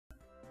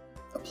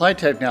Applied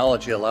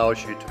technology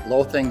allows you to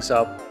blow things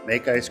up,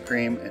 make ice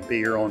cream, and be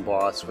your own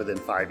boss within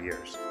 5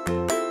 years.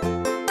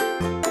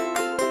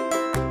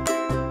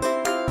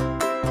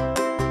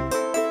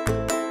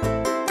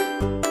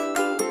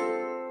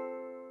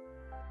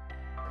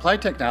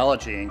 Applied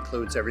technology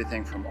includes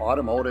everything from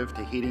automotive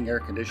to heating,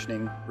 air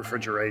conditioning,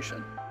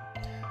 refrigeration.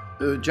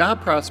 The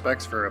job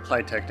prospects for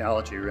applied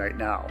technology right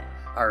now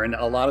are in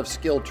a lot of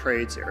skilled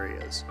trades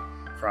areas,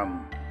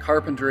 from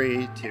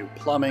carpentry to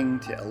plumbing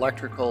to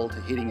electrical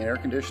to heating and air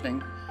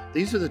conditioning.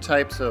 These are the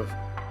types of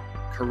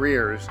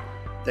careers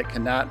that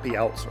cannot be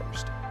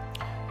outsourced.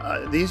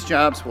 These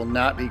jobs will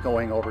not be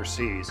going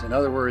overseas. In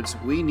other words,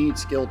 we need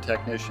skilled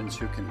technicians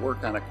who can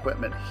work on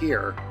equipment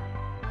here.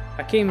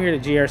 I came here to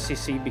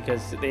GRCC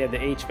because they have the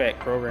HVAC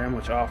program,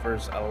 which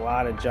offers a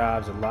lot of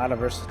jobs, a lot of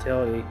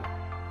versatility.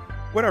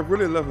 What I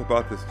really love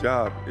about this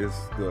job is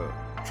the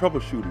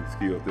troubleshooting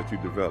skills that you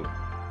develop.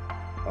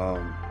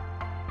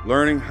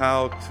 Learning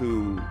how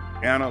to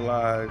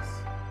analyze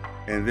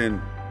and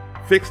then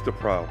fix the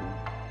problem,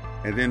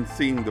 and then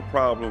seeing the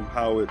problem,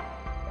 how it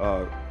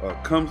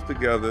comes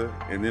together,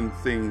 and then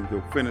seeing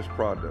the finished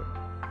product.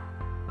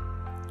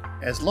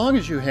 As long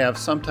as you have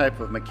some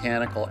type of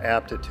mechanical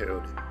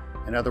aptitude,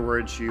 in other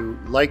words, you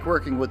like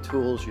working with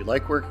tools, you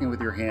like working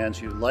with your hands,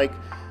 you like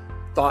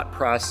thought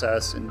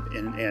process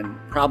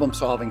and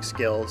problem-solving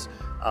skills,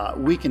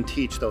 we can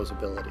teach those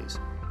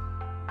abilities.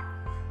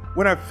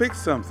 When I fix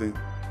something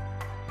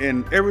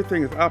and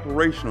everything is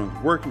operational,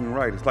 it's working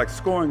right, it's like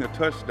scoring a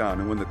touchdown,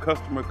 and when the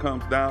customer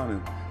comes down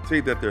and see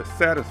that they're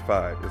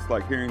satisfied, it's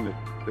like hearing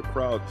the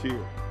crowd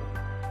cheer.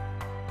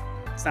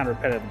 It's not a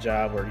repetitive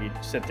job where you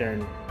sit there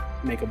and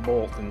make a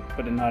bolt and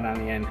put a nut on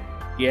the end.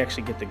 You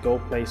actually get to go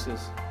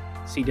places,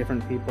 see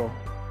different people,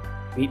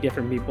 meet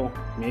different people,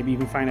 maybe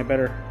even find a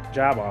better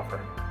job offer.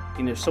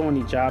 And there's so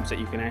many jobs that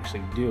you can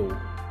actually do.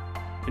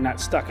 You're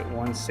not stuck at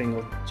one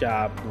single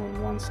job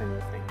doing one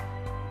single thing.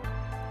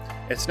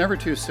 It's never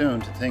too soon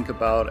to think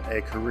about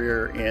a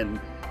career in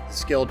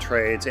skilled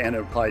trades and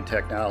applied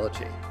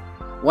technology.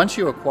 Once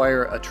you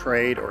acquire a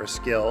trade or a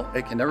skill,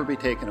 it can never be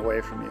taken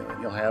away from you,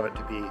 and you'll have it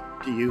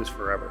to use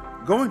forever.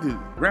 Going to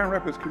Grand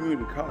Rapids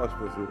Community College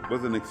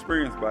was an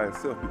experience by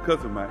itself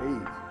because of my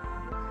age.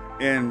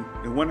 And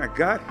when I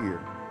got here,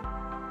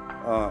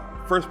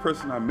 first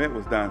person I met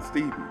was Don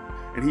Stevie,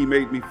 and he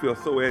made me feel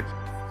so at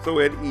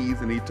ease,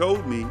 and he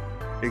told me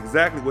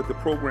exactly what the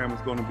program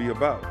was going to be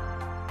about.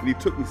 And he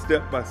took me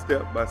step by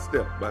step by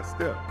step by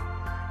step.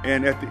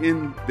 And at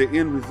the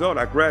end result,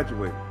 I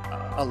graduated.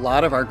 A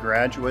lot of our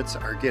graduates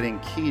are getting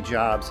key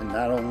jobs in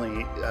not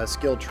only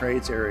skilled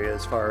trades area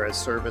as far as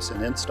service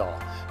and install,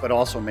 but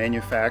also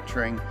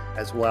manufacturing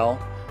as well.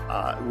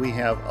 We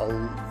have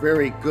a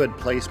very good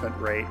placement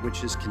rate,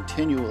 which is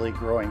continually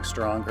growing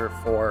stronger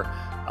for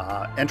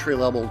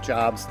entry-level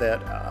jobs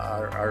that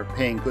are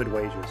paying good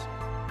wages.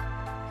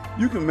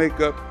 You can make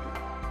up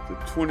to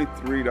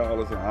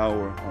 $23 an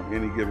hour on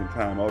any given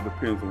time. All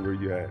depends on where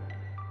you're at.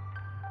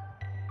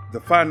 The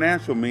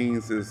financial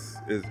means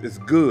is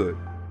good,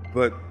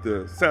 but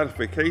the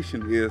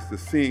satisfaction is the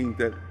seeing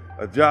that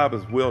a job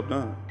is well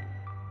done.